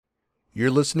You're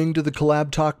listening to the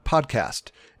Collab Talk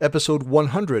podcast, episode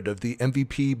 100 of the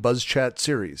MVPbuzzChat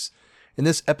series. In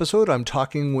this episode, I'm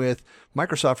talking with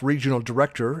Microsoft Regional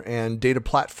Director and Data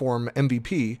Platform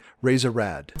MVP, Reza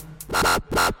Rad.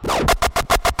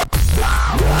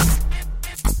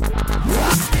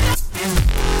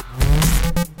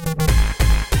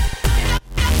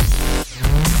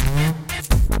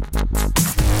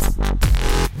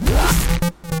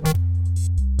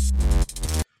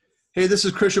 Hey, this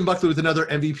is Christian Buckley with another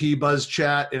MVP Buzz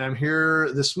Chat, and I'm here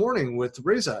this morning with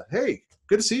Reza. Hey,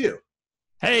 good to see you.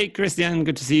 Hey, Christian,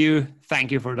 good to see you.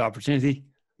 Thank you for the opportunity.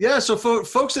 Yeah, so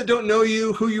folks that don't know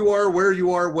you, who you are, where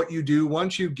you are, what you do, why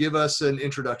don't you give us an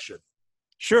introduction?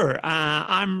 Sure.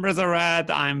 I'm Reza Rad.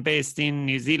 I'm based in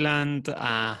New Zealand,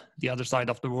 the other side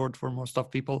of the world for most of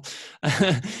people.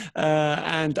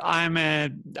 And I'm a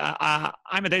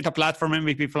data platform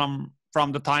MVP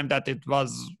from the time that it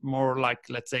was more like,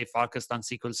 let's say, focused on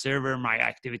SQL Server. My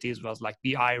activities was like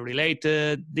BI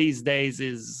related. These days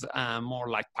is more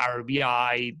like Power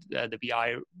BI, the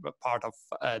BI part of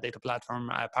data platform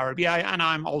Power BI. And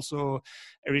I'm also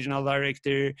a regional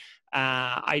director.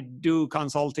 I do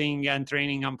consulting and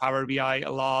training on Power BI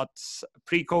a lot.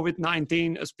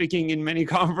 Pre-COVID-19, speaking in many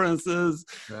conferences.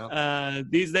 Yeah.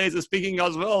 These days, speaking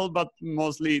as well, but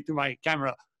mostly to my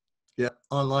camera. Yeah,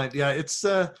 online. Yeah, it's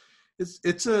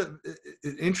an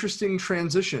interesting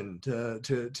transition to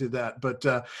that. But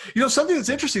something that's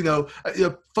interesting though,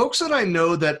 folks that I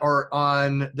know that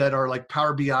are like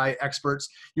Power BI experts,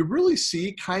 you really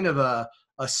see kind of a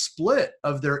split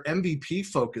of their MVP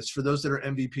focus for those that are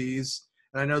MVPs.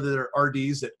 And I know that there are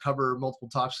RDs that cover multiple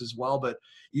topics as well, but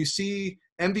you see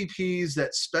MVPs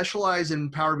that specialize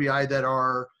in Power BI that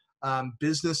are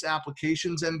business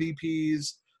applications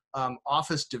MVPs,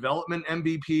 office development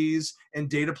MVPs, and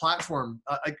data platform.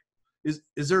 Is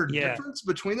there a difference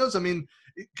between those? I mean,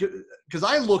 because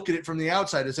I look at it from the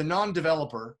outside as a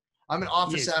non-developer. I'm an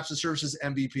office apps and services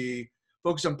MVP,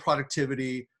 focused on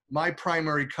productivity. My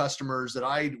primary customers that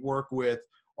I work with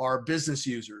are business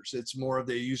users. It's more of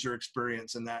the user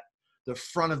experience and that the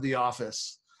front of the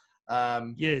office.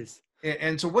 Yes.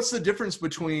 And so what's the difference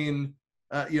between,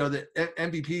 the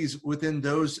MVPs within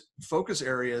those focus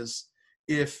areas?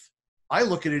 If I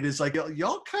look at it as like,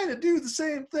 y'all kind of do the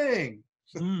same thing.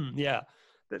 Yeah.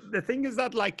 The thing is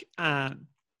that like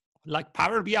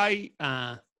Power BI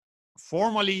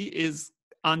formally is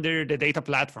under the data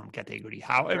platform category.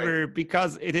 However, right,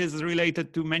 because it is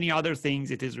related to many other things,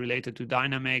 it is related to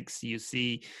Dynamics. You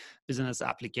see business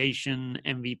application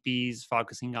MVPs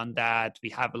focusing on that. We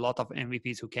have a lot of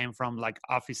MVPs who came from like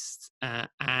Office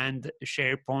and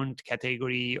SharePoint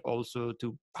category, also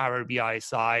to Power BI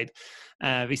side.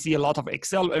 We see a lot of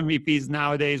Excel MVPs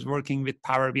nowadays working with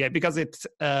Power BI because it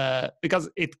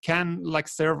can like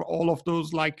serve all of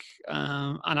those like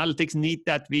analytics need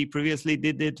that we previously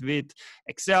did it with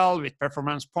Excel, with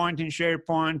Performance Point in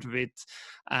SharePoint, with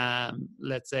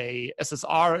let's say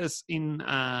SSRS in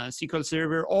SQL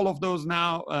Server. All of those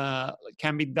now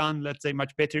can be done, let's say,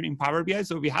 much better in Power BI.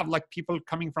 So we have like people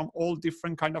coming from all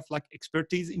different kind of like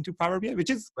expertise into Power BI,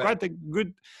 which is quite a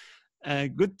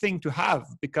good thing to have,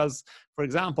 because, for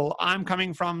example, I'm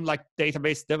coming from like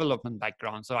database development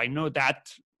background, so I know that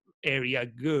area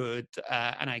good,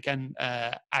 and I can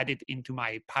add it into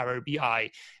my Power BI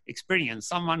experience.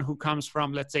 Someone who comes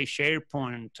from, let's say,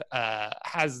 SharePoint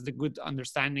has the good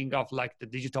understanding of like the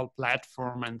digital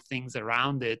platform and things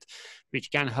around it,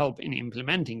 which can help in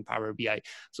implementing Power BI.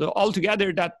 So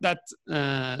altogether,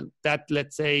 that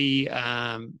let's say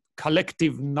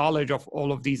collective knowledge of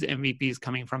all of these MVPs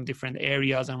coming from different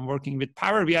areas and working with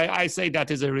Power BI, I say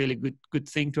that is a really good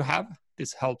thing to have.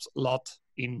 This helps a lot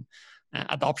in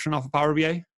adoption of Power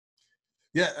BI.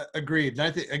 Yeah, agreed.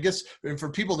 And I guess for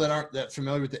people that aren't that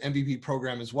familiar with the MVP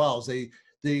program as well, is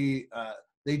they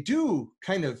do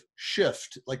kind of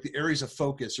shift like the areas of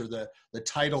focus or the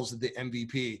titles of the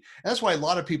MVP. And that's why a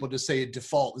lot of people just say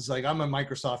default is like, I'm a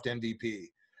Microsoft MVP,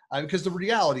 because the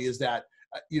reality is that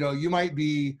you might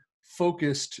be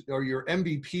focused, or your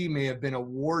MVP may have been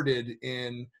awarded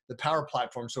in the Power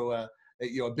Platform, so a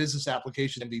business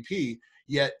application MVP.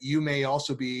 Yet you may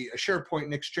also be a SharePoint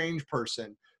and Exchange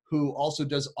person who also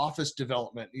does office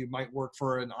development. You might work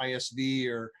for an ISV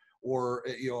or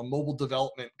a mobile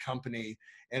development company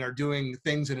and are doing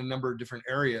things in a number of different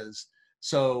areas.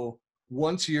 So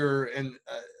once you're, and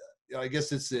I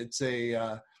guess it's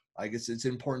an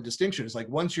important distinction. It's like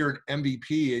once you're an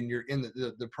MVP and you're in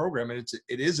the program, and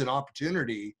it is an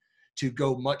opportunity to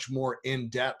go much more in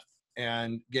depth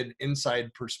and get an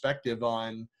inside perspective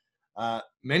on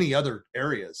many other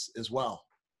areas as well.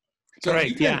 So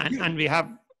correct. And we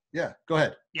have Yeah, go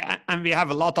ahead. Yeah, and we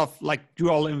have a lot of like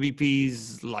dual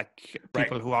MVPs, like Right.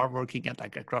 people who are working at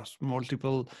like across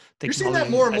multiple You're seeing that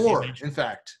technologies, more and as you more, mentioned. in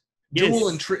fact.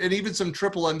 Dual Yes. and even some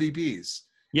triple MVPs.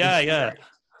 Yeah, yeah.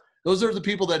 Those are the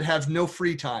people that have no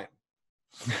free time.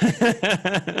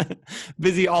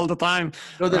 Busy all the time,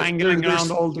 No, wrangling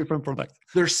around all different products.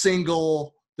 They're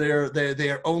single. They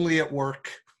are only at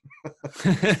work.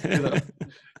 You know.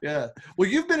 Yeah. Well,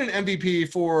 you've been an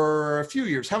MVP for a few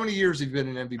years. How many years have you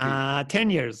been an MVP? 10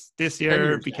 years. This 10 year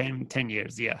years. became 10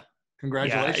 years. Yeah.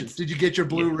 Congratulations. Did you get your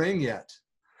blue ring yet?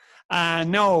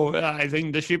 No, I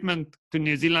think the shipment to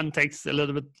New Zealand takes a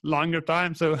little bit longer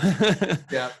time. So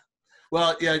yeah.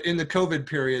 Well, yeah, in the COVID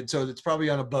period, so it's probably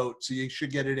on a boat, so you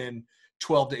should get it in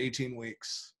 12 to 18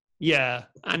 weeks. Yeah,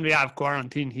 and we have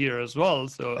quarantine here as well.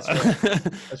 So that's right.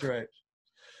 That's right.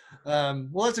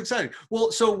 Well, that's exciting. Well,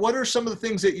 so what are some of the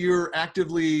things that you're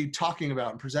actively talking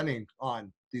about and presenting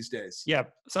on these days? Yeah.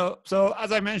 So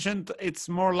as I mentioned, it's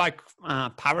more like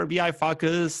Power BI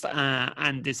focused,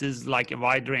 and this is like a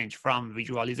wide range from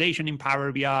visualization in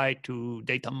Power BI to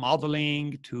data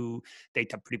modeling to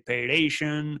data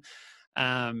preparation,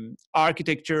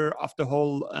 architecture of the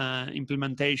whole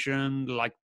implementation,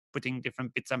 like putting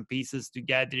different bits and pieces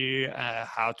together,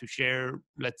 how to share,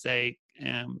 let's say,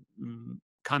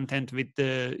 content with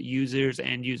the users,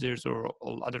 end users, or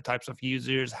all other types of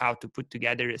users, how to put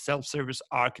together a self-service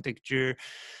architecture,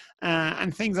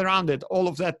 and things around it, all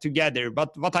of that together.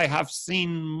 But what I have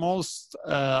seen most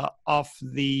of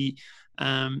the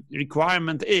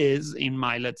requirement is in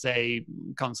my, let's say,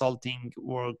 consulting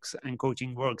works and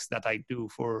coaching works that I do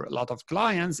for a lot of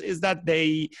clients is that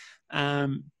they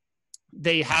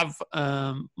have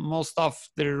most of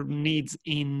their needs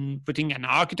in putting an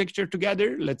architecture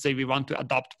together. Let's say we want to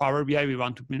adopt Power BI, we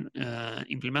want to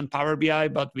implement Power BI,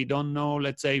 but we don't know,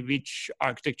 let's say, which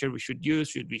architecture we should use.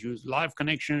 Should we use live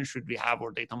connection? Should we have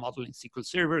our data model in SQL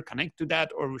Server connect to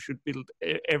that? Or we should build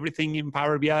everything in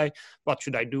Power BI? What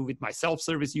should I do with my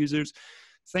self-service users?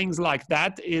 Things like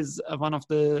that is one of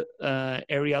the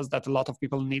areas that a lot of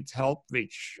people need help,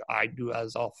 which I do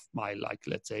as of my, like,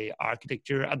 let's say,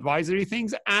 architecture advisory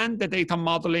things, and the data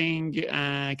modeling,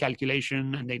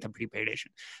 calculation, and data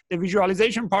preparation. The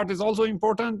visualization part is also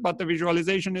important, but the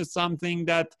visualization is something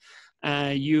that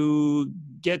you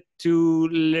get to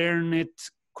learn it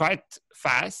quite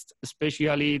fast,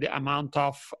 especially the amount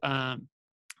of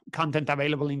content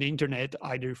available in the internet,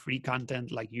 either free content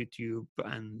like YouTube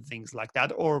and things like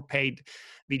that, or paid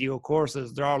video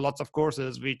courses. There are lots of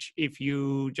courses which, if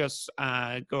you just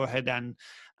go ahead and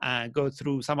go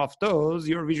through some of those,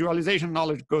 your visualization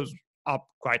knowledge goes up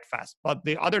quite fast. But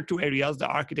the other two areas, the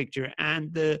architecture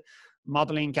and the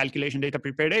modeling, calculation, data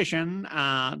preparation,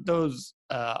 those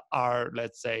are,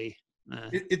 let's say,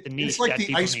 it's like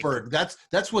the iceberg.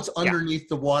 That's what's underneath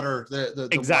the water. The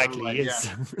exactly. Water line. Yes.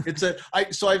 Yeah.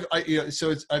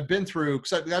 It's I've been through,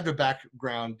 because I have a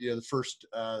background. The first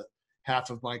half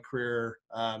of my career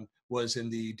was in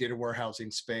the data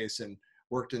warehousing space and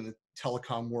worked in the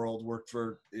telecom world. Worked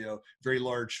for very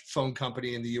large phone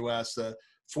company in the U.S.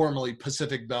 Formerly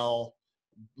Pacific Bell.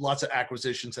 Lots of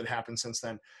acquisitions that happened since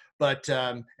then. But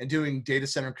and doing data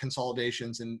center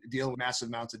consolidations and dealing with massive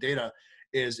amounts of data.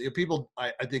 Is people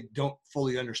I think don't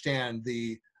fully understand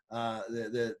the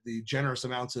generous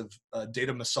amounts of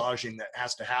data massaging that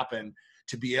has to happen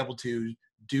to be able to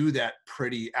do that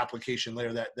pretty application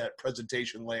layer, that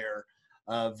presentation layer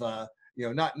of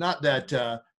not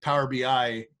that Power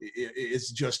BI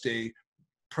is just a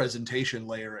presentation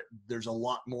layer. There's a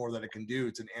lot more that it can do.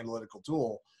 It's an analytical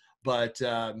tool, but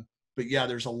yeah,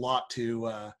 there's a lot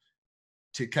to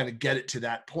kind of get it to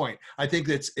that point. I think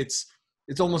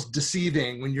it's almost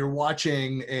deceiving when you're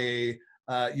watching a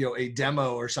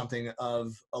demo or something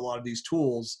of a lot of these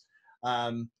tools,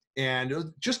 and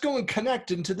just go and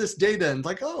connect into this data and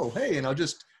like, oh, hey, and I'll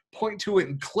just point to it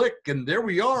and click, and there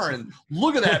we are, and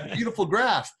look at that beautiful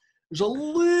graph. There's a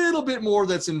little bit more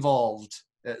that's involved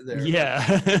there. Yeah.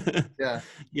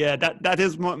 That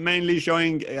is mainly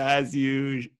showing, as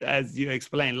you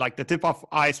explained, like the tip of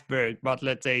iceberg. But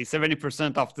let's say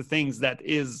 70% of the things that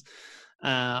is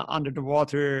under the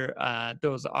water,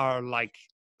 those are like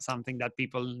something that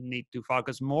people need to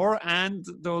focus more, and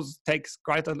those takes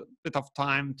quite a bit of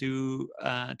time to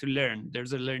learn.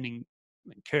 There's a learning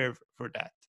curve for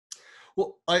that.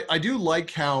 Well, I do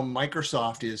like how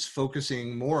Microsoft is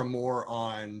focusing more and more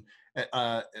on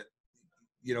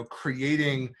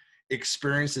creating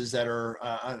experiences that are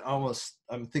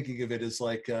I'm thinking of it as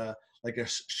like a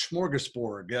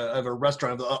smorgasbord of a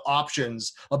restaurant of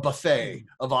options, a buffet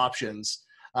of options,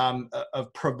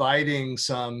 of providing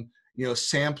some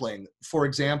sampling. For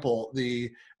example,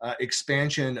 the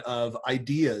expansion of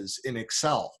ideas in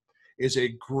Excel is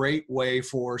a great way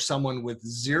for someone with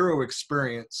zero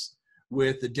experience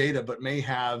with the data, but may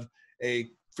have a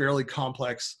fairly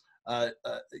complex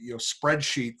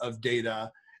spreadsheet of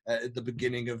data at the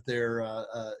beginning of their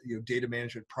data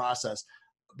management process.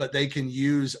 But they can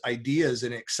use ideas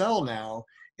in Excel now,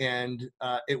 and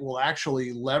it will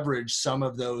actually leverage some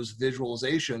of those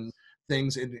visualization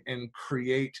things and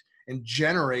create and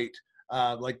generate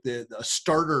like the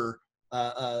starter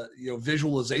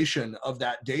visualization of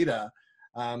that data,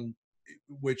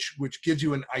 which gives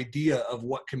you an idea of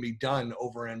what can be done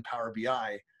over in Power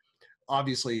BI.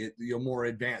 Obviously, more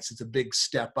advanced. It's a big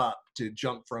step up to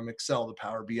jump from Excel to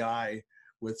Power BI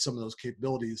with some of those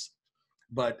capabilities.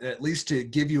 But at least to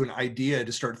give you an idea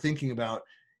to start thinking about,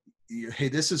 hey,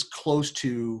 this is close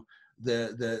to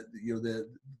the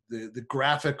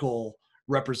graphical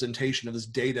representation of this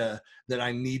data that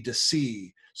I need to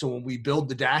see. So when we build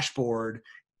the dashboard,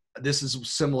 this is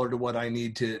similar to what I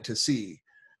need to see.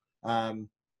 I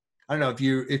don't know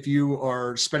if you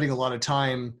are spending a lot of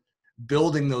time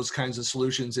building those kinds of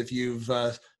solutions, if you've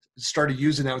started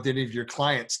using that with any of your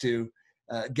clients to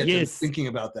get them thinking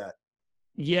about that.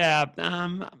 Yeah.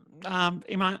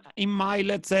 In my,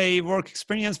 let's say, work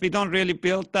experience, we don't really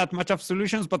build that much of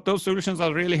solutions, but those solutions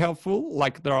are really helpful.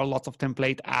 Like there are lots of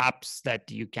template apps that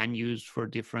you can use for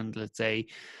different, let's say,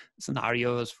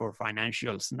 scenarios, for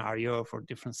financial scenario, for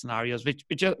different scenarios,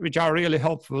 which are really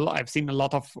helpful. I've seen a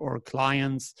lot of our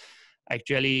clients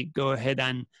actually go ahead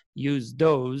and use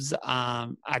those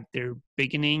at their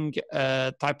beginning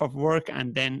type of work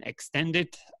and then extend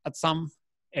it at some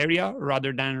area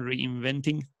rather than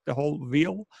reinventing the whole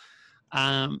wheel.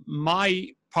 My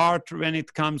part when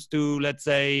it comes to, let's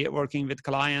say, working with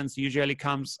clients usually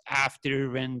comes after,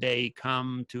 when they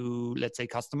come to, let's say,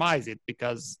 customize it,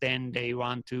 because then they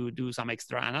want to do some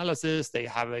extra analysis. They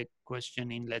have a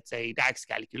question in, let's say, DAX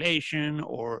calculation,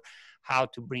 or how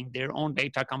to bring their own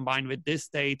data combined with this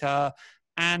data,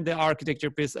 and the architecture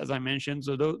piece, as I mentioned.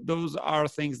 So those are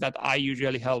things that I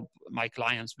usually help my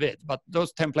clients with. But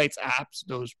those templates apps,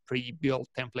 those pre-built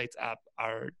templates app,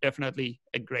 are definitely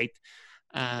a great,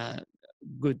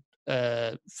 good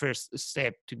first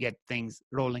step to get things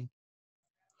rolling.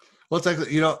 Well, it's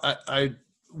actually, I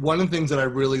one of the things that I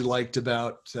really liked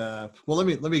about, let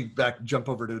me jump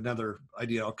over to another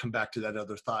idea. I'll come back to that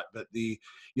other thought. But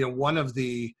one of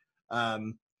the,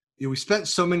 we spent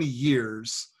so many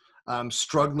years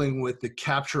struggling with the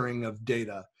capturing of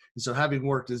data. And so having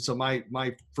worked, and so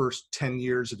my first 10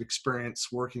 years of experience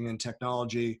working in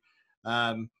technology,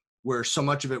 where so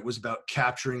much of it was about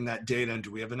capturing that data, and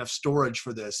do we have enough storage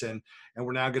for this? And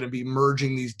we're now going to be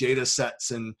merging these data sets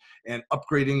and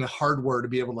upgrading the hardware to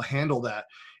be able to handle that.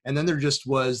 And then there just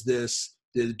was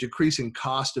the decreasing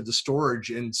cost of the storage,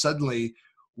 and suddenly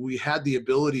we had the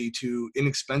ability to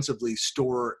inexpensively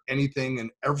store anything and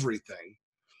everything.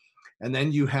 And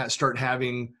then you start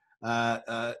having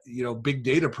big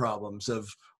data problems of,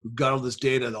 we've got all this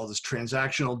data, all this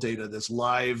transactional data, this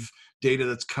live data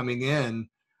that's coming in.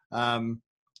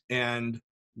 And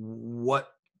what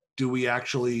do we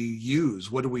actually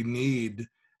use? What do we need?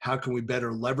 How can we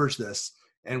better leverage this?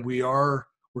 And we're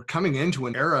coming into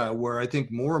an era where I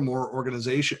think more and more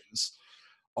organizations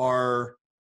are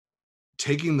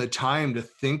taking the time to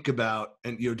think about,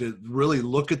 and to really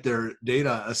look at their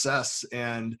data, assess,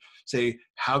 and say,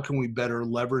 how can we better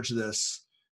leverage this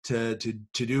to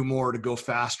do more, to go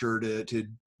faster, to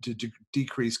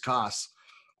decrease costs,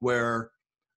 where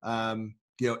 10,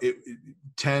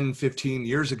 15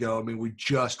 years ago, I mean, we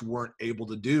just weren't able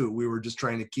to do. We were just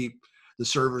trying to keep the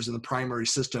servers and the primary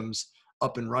systems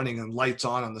up and running and lights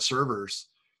on the servers.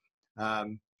 I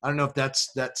don't know if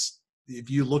that's if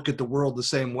you look at the world the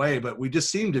same way, but we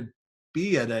just seem to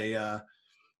be at a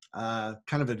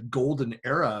kind of a golden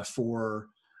era for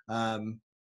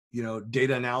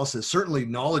data analysis. Certainly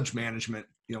knowledge management.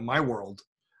 My world.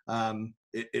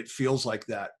 It feels like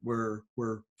that. We're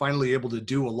finally able to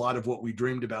do a lot of what we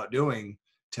dreamed about doing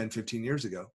 10, 15 years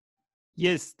ago.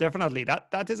 Yes, definitely.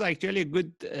 That is actually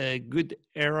a good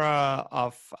era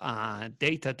of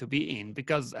data to be in,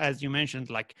 because as you mentioned,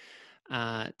 like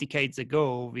decades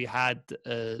ago, we had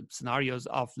scenarios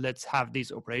of, let's have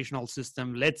this operational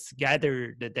system, let's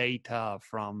gather the data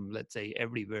from, let's say,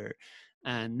 everywhere.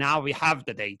 And now we have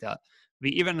the data. We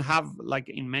even have, like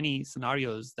in many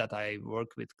scenarios that I work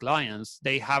with clients,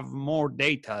 they have more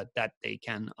data that they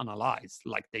can analyze.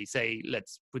 Like they say,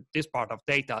 let's put this part of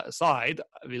data aside,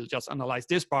 we'll just analyze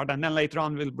this part, and then later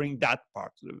on we'll bring that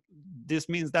part. This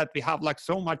means that we have like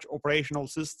so much operational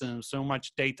systems, so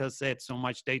much data sets, so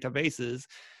much databases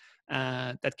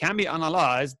that can be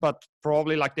analyzed, but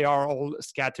probably like they are all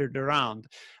scattered around.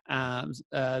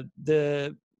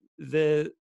 The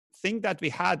thing that we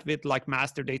had with like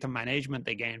master data management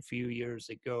again a few years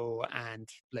ago, and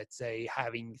let's say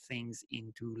having things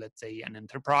into, let's say, an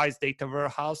enterprise data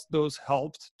warehouse, those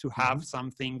helped to have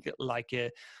something like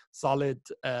a solid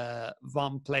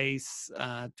one place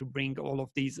to bring all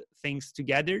of these things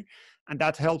together, and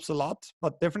that helps a lot.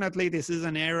 But definitely this is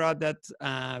an area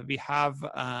that we have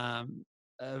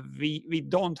we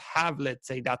don't have, let's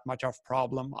say, that much of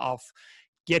problem of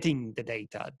getting the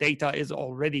data. Data is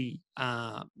already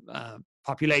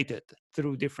populated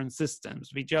through different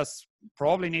systems. We just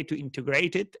probably need to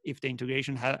integrate it if the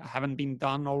integration haven't been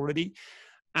done already,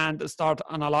 and start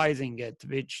analyzing it,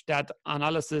 which that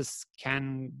analysis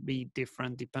can be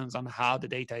different, depends on how the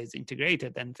data is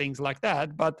integrated and things like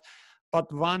that. But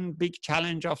one big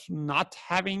challenge of not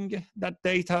having that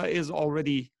data is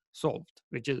already solved,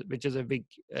 which is a big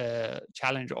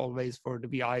challenge always for the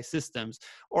BI systems,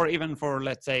 or even for,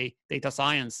 let's say, data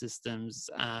science systems.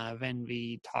 When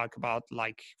we talk about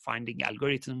like finding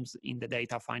algorithms in the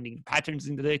data, finding patterns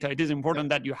in the data, it is important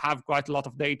that you have quite a lot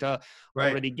of data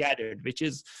already gathered, which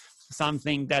is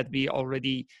something that we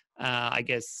already, I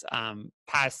guess,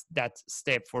 passed that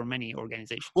step for many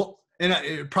organizations. Well, and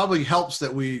it probably helps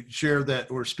that we share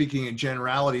that we're speaking in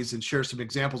generalities and share some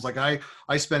examples. Like I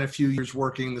spent a few years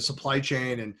working in the supply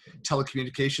chain and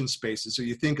telecommunication spaces. So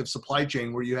you think of supply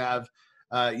chain where you have,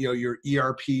 your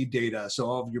ERP data. So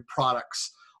all of your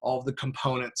products, all of the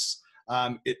components,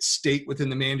 its state within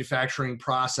the manufacturing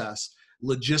process,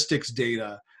 logistics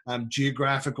data,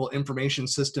 geographical information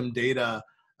system data.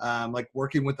 Like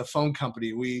working with the phone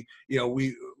company,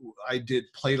 I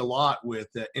played a lot with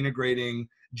integrating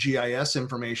GIS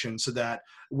information so that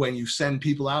when you send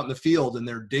people out in the field and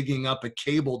they're digging up a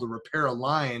cable to repair a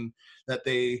line, that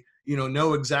they,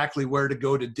 know exactly where to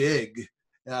go to dig,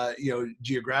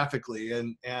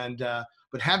 geographically,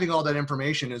 but having all that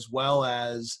information as well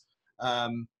as,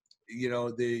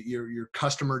 your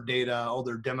customer data, all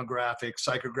their demographic,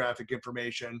 psychographic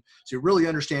information. So you really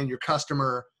understand your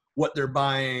customer, what they're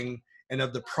buying, and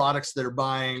of the products they're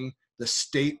buying, the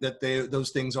state that those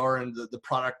things are, and the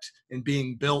product and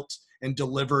being built and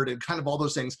delivered, and kind of all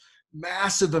those things.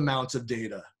 Massive amounts of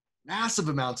data.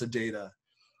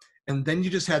 And then you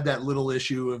just had that little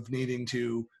issue of needing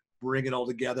to bring it all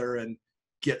together and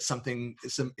get some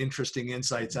interesting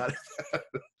insights out of that.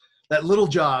 That little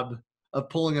job of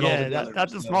pulling it all together.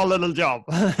 That's a small little job.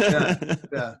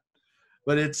 yeah.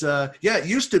 But it's, it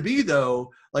used to be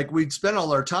though, like we'd spend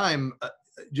all our time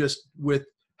just with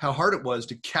how hard it was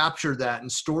to capture that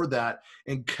and store that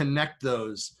and connect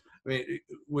those. I mean,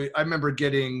 I remember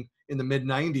getting in the mid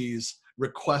 90s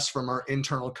requests from our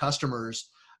internal customers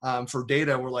for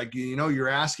data. We're like, you're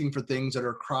asking for things that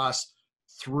are across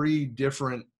 3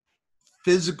 different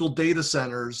physical data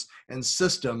centers and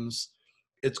systems.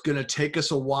 It's going to take us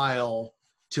a while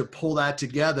to pull that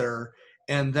together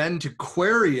and then to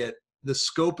query it. The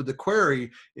scope of the query,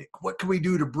 what can we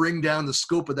do to bring down the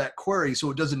scope of that query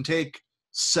so it doesn't take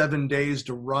 7 days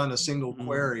to run a single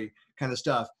query, kind of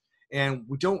stuff. And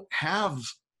we don't have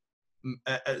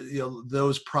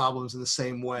those problems in the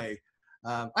same way.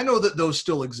 I know that those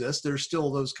still exist. There's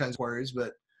still those kinds of queries,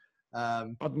 but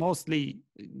mostly,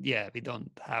 we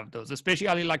don't have those,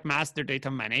 especially like master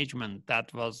data management.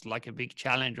 That was like a big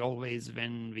challenge always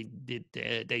when we did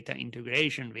data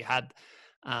integration. We had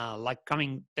like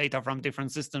coming data from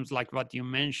different systems, like what you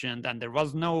mentioned, and there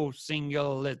was no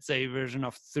single, let's say, version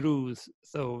of truth.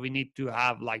 So we need to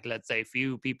have, like, let's say,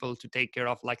 few people to take care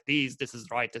of like this is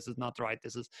right, this is not right,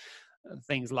 this is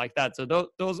things like that. So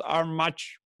those are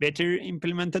much better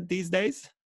implemented these days,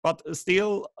 but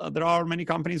still there are many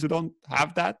companies who don't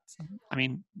have that. I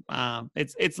mean,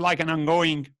 it's like an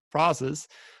ongoing process.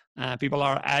 People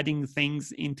are adding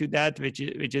things into that, which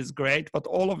is great, but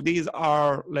all of these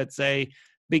are, let's say,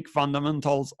 big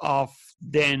fundamentals of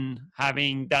then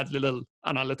having that little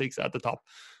analytics at the top.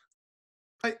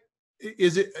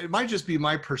 It might just be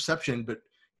my perception, but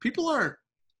people aren't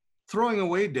throwing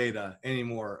away data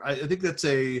anymore. I think that's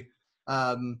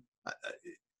I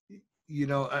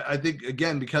think,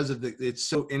 again, because of it's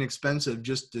so inexpensive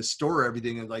just to store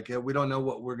everything, and like, we don't know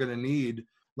what we're going to need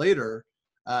later.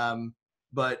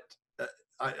 But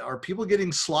are people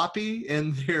getting sloppy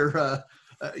in their,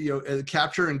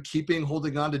 capture and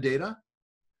holding on to data?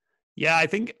 Yeah, I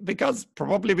think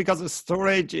probably because the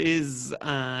storage is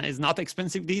not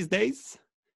expensive these days.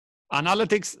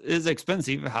 Analytics is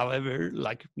expensive. However,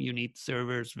 like you need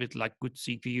servers with like good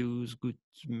CPUs, good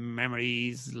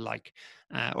memories, like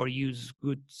or use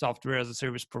good software as a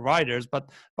service providers. But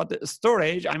the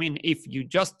storage, I mean, if you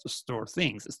just store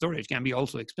things, storage can be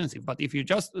also expensive. But if you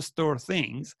just store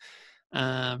things,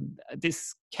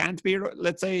 this can't be,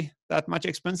 let's say, that much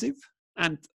expensive.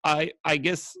 And I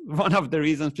guess one of the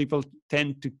reasons people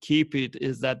tend to keep it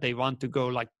is that they want to go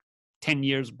like 10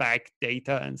 years back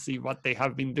data and see what they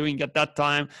have been doing at that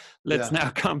time. Let's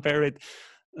now compare it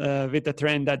with the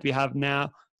trend that we have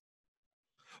now.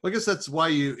 Well, I guess that's why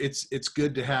it's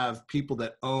good to have people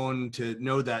that to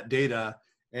know that data.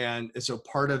 And so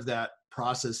part of that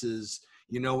process is,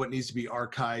 what needs to be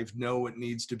archived, know what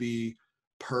needs to be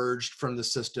purged from the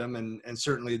system. And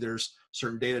certainly there's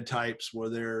certain data types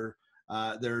where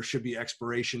there should be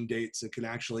expiration dates that can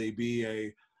actually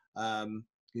be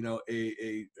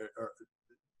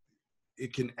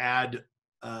it can add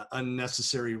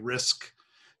unnecessary risk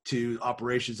to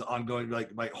operations ongoing,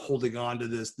 like by holding on to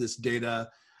this data.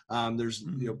 There's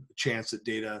chance that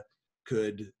data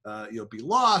could be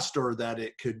lost, or that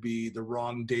it could be the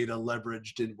wrong data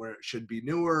leveraged in where it should be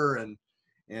newer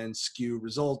and skew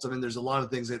results. I mean, there's a lot of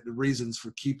things the reasons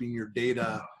for keeping your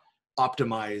data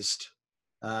optimized.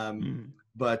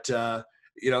 But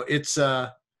it's I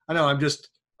know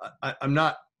I'm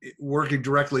not working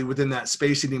directly within that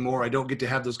space anymore. I don't get to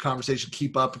have those conversations,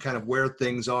 keep up kind of where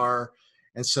things are.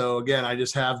 And so again, I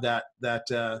just have that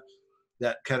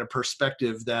kind of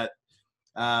perspective that,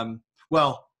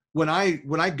 when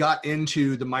I got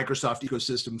into the Microsoft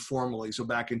ecosystem formally, so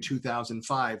back in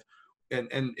 2005,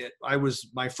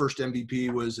 my first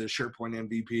MVP was a SharePoint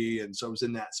MVP. And so I was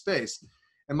in that space.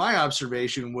 And my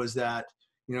observation was that,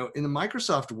 in the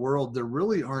Microsoft world, there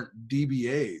really aren't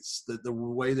DBAs the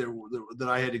way that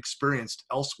I had experienced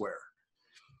elsewhere,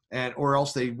 or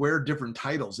else they wear different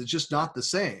titles. It's just not the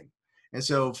same. And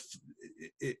so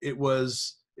it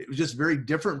was just very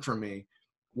different for me.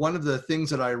 One of the things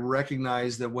that I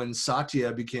recognized that when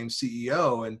Satya became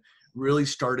CEO and really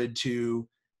started to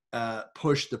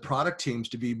push the product teams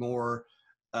to be more,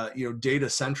 data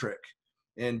centric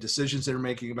and decisions they're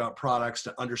making about products,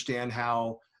 to understand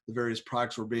how the various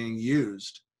products were being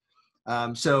used.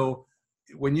 So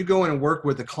when you go in and work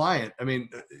with a client, I mean,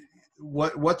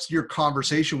 what's your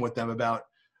conversation with them about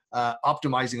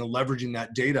optimizing and leveraging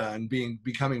that data and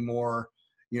becoming more,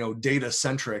 data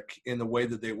centric in the way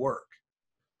that they work?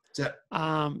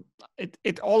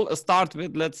 It all starts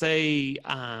with, let's say,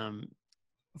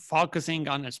 focusing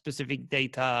on a specific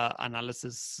data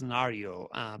analysis scenario,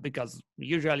 because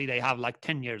usually they have like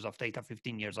 10 years of data,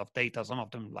 15 years of data, some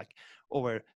of them like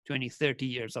over 20, 30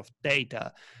 years of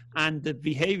data. And the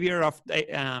behavior of,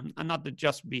 and not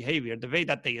just behavior, the way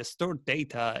that they store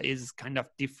data is kind of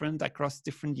different across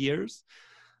different years.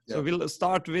 Yeah. So we'll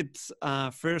start with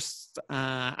first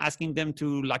asking them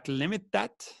to like limit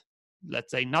that.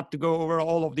 Let's say not to go over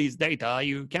all of these data.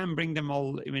 You can bring them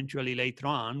all eventually later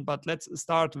on, but let's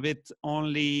start with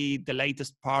only the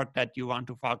latest part that you want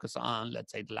to focus on.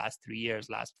 Let's say the last 3 years,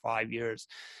 last 5 years,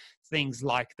 things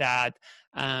like that.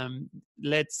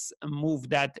 Let's move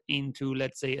that into,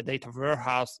 let's say, a data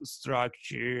warehouse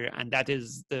structure. And that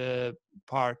is the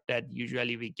part that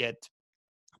usually we get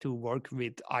to work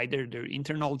with either their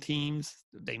internal teams.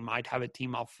 They might have a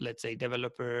team of, let's say,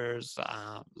 developers,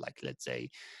 like, let's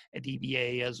say, a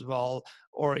DBA as well,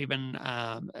 or even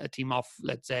a team of,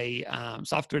 let's say,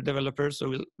 software developers.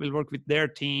 So we'll work with their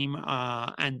team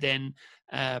and then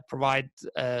provide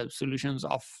solutions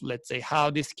of, let's say,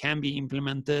 how this can be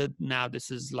implemented. Now,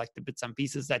 this is like the bits and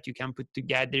pieces that you can put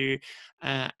together,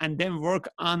 and then work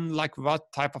on like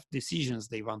what type of decisions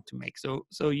they want to make. So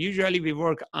usually we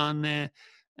work on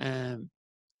an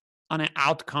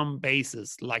outcome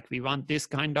basis. Like, we want this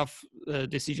kind of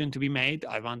decision to be made.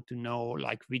 I want to know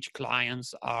like which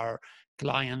clients are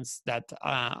clients that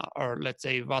or let's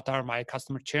say, what are my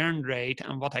customer churn rate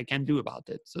and what I can do about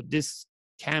it. So this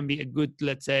can be a good,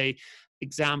 let's say,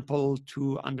 example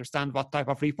to understand what type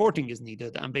of reporting is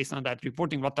needed, and based on that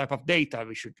reporting, what type of data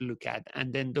we should look at.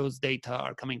 And then those data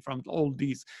are coming from all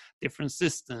these different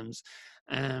systems.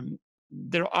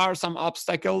 There are some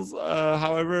obstacles,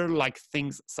 however, like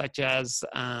things such as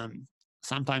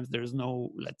sometimes there's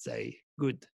no, let's say,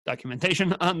 good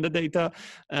documentation on the data,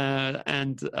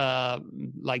 and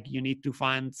like you need to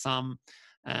find some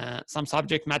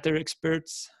subject matter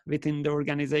experts within the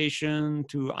organization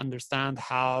to understand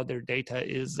how their data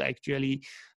is actually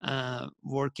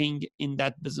working in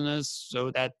that business,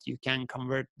 so that you can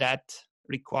convert that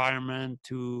requirement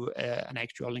to an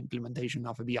actual implementation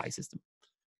of a BI system.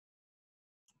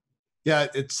 Yeah,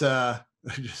 it's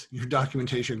Your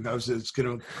documentation. I was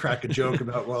going to crack a joke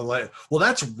about, well,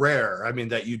 that's rare. I mean,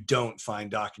 that you don't find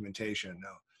documentation. No.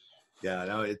 Yeah,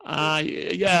 no.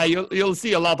 Yeah, you'll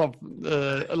see a lot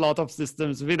of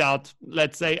systems without,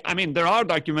 let's say, I mean, there are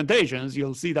documentations.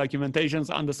 You'll see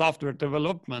documentations on the software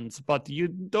developments, but you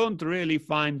don't really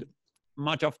find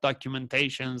much of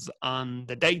documentations on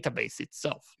the database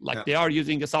itself. Like Yeah. they are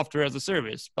using a software as a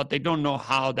service, but they don't know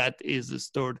how that is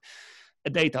stored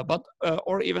data. But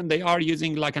or even they are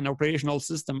using like an operational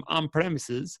system on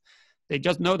premises. They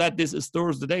just know that this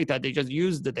stores the data. They just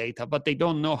use the data, but they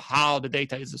don't know how the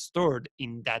data is stored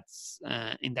in that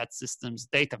system's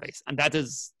database. And that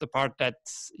is the part that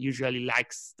usually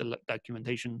lacks the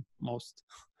documentation most.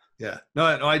 Yeah, no,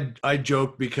 I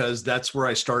joke because that's where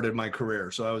I started my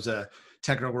career. So I was a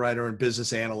technical writer and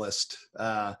business analyst,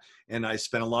 and I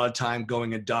spent a lot of time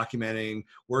going and documenting,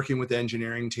 working with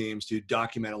engineering teams to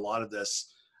document a lot of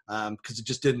this because it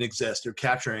just didn't exist. They're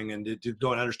capturing and to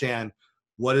go and understand,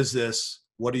 what is this?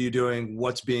 What are you doing?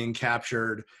 What's being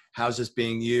captured? How's this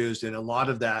being used? And a lot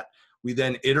of that we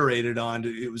then iterated on.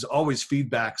 It was always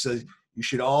feedback. So you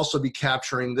should also be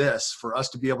capturing this for us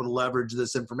to be able to leverage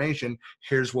this information.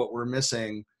 Here's what we're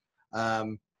missing. Yeah,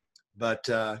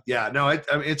 no, I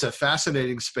mean, it's a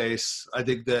fascinating space. I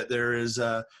think that there is,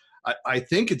 I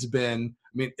think it's been,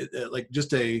 I mean,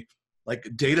 like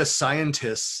data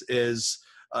scientists is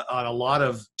on a lot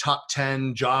of top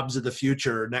 10 jobs of the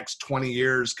future, next 20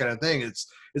 years kind of thing. It's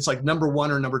like number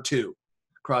 1 or number 2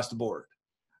 across the board.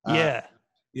 Yeah.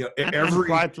 You know, and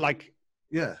quite like,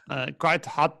 yeah, quite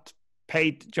hot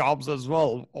paid jobs as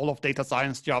well. All of data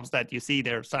science jobs that you see,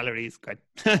 their salary is quite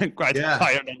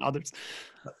higher than others.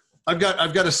 I've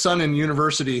got a son in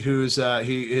university who's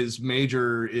his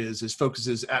focus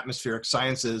is atmospheric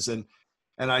sciences, and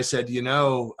I said, he's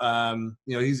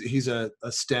a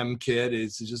STEM kid.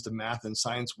 He's just a math and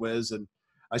science whiz, and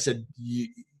I said, you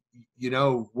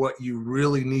know what you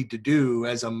really need to do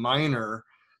as a minor,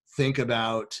 think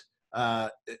about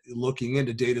looking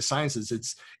into data sciences.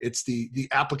 It's the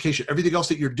application. Everything else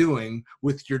that you're doing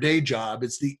with your day job,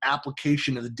 it's the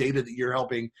application of the data that you're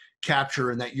helping capture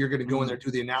and that you're going to go in there and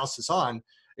do the analysis on.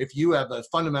 If you have a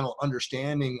fundamental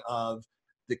understanding of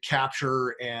the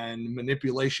capture and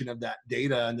manipulation of that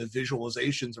data and the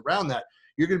visualizations around that,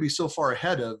 you're going to be so far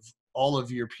ahead of all of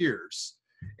your peers.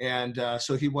 And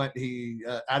so he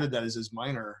added that as his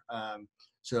minor.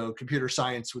 So computer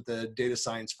science with a data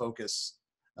science focus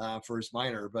for his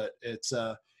minor. But it's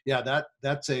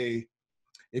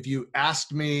if you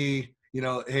asked me,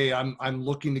 hey, I'm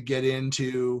looking to get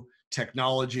into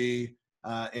technology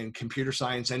and computer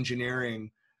science engineering,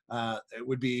 it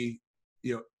would be,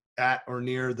 at or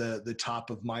near the top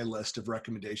of my list of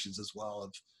recommendations as well,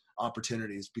 of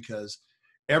opportunities, because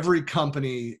every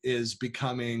company is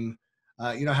becoming,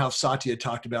 how Satya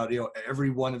talked about, every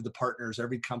one of the partners,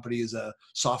 every company is a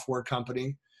software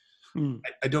company.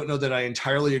 I don't know that I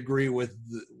entirely agree with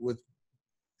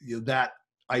that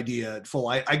idea at full.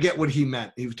 I get what he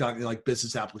meant. He was talking like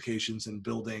business applications and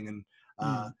building and,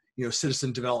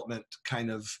 citizen development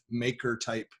kind of maker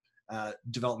type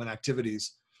development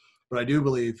activities. But I do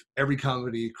believe every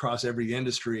company across every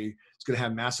industry is going to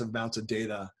have massive amounts of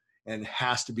data and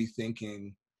has to be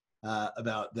thinking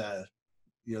about the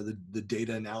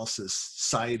data analysis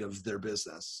side of their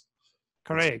business.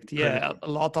 Correct. Yeah, a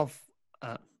lot of.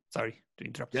 Sorry to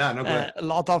interrupt. Yeah, no, go ahead. A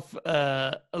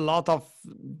lot of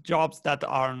jobs that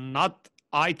are not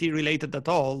IT related at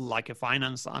all, like a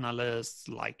finance analyst,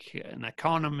 like an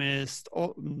economist,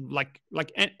 or like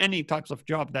any types of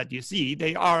job that you see,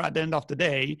 they are at the end of the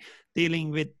day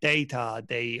dealing with data.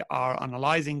 They are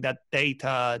analyzing that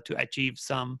data to achieve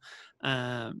some,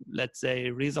 let's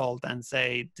say, result and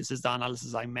say, this is the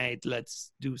analysis I made.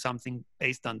 Let's do something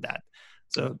based on that.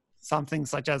 So something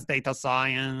such as data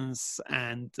science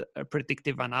and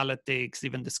predictive analytics,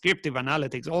 even descriptive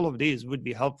analytics, all of these would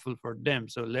be helpful for them.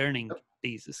 So learning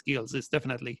these skills is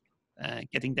definitely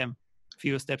getting them a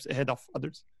few steps ahead of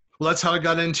others. Well, that's how I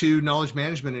got into knowledge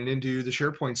management and into the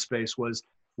SharePoint space, was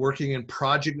working in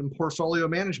project and portfolio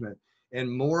management. And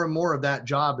more of that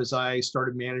job, as I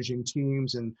started managing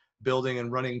teams and building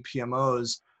and running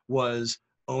PMOs, was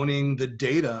owning the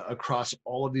data across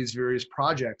all of these various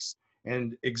projects.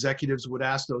 And executives would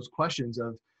ask those questions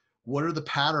of, what are the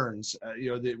patterns,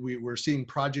 that we're seeing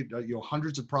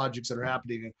hundreds of projects that are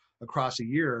happening across a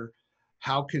year.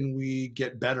 How can we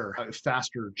get better,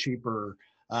 faster, cheaper,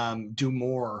 do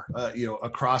more,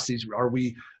 across these? Are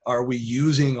we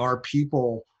using our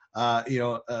people,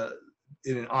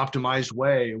 in an optimized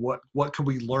way? What can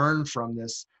we learn from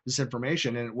this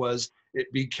information? And it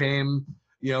became,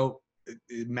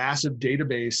 massive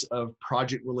database of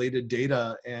project related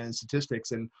data and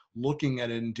statistics and looking at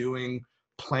it and doing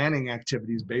planning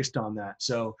activities based on that.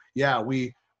 So yeah,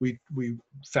 we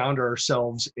found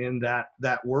ourselves in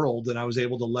that world, and I was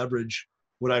able to leverage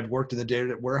what I'd worked in the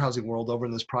data warehousing world over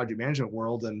in this project management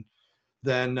world, and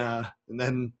then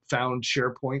found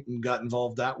SharePoint and got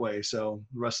involved that way. So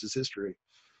the rest is history.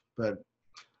 But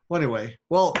well, anyway,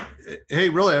 well, hey,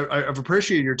 really, I've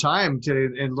appreciated your time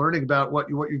today and learning about what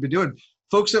you've been doing.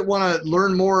 Folks that want to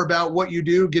learn more about what you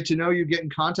do, get to know you, get in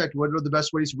contact, what are the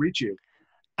best ways to reach you?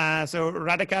 So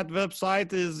Radacat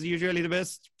website is usually the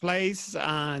best place.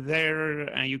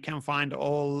 There you can find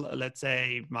all, let's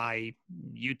say, my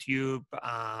YouTube,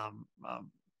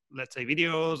 let's say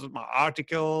videos, my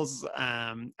articles,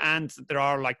 and there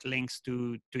are like links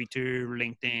to Twitter,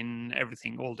 LinkedIn,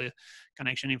 everything, all the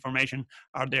connection information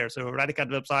are there. So Radacat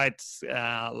website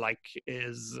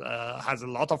has a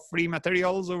lot of free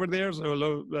materials over there.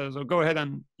 So go ahead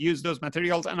and use those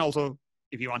materials. And also,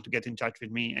 if you want to get in touch with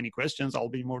me, any questions, I'll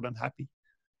be more than happy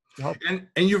to help.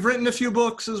 And you've written a few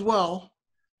books as well.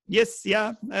 Yes,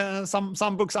 yeah,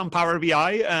 some books on Power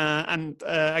BI, and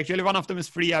actually one of them is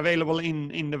free, available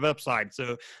in the website.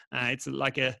 So it's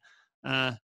like a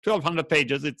 1,200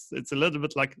 pages. It's a little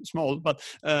bit like small, but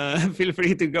feel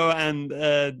free to go and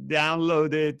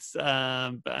download it.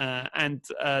 And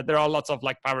there are lots of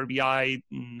like Power BI.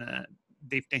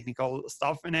 Deep technical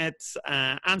stuff in it,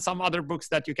 and some other books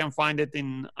that you can find it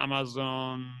in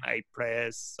Amazon,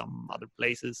 iPress, some other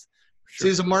places. Sure. See,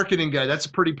 as a marketing guy, that's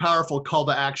a pretty powerful call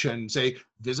to action. Say,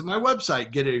 visit my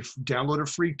website, download a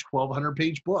free 1,200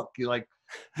 page book. You're like,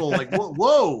 well, like,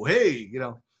 whoa, hey,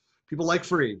 people like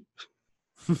free.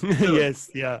 Yes,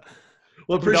 yeah.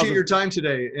 Well, appreciate your time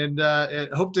today, and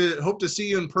hope to see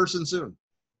you in person soon.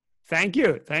 Thank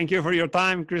you for your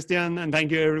time, Christian, and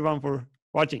thank you everyone for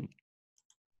watching.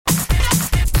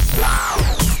 Wow.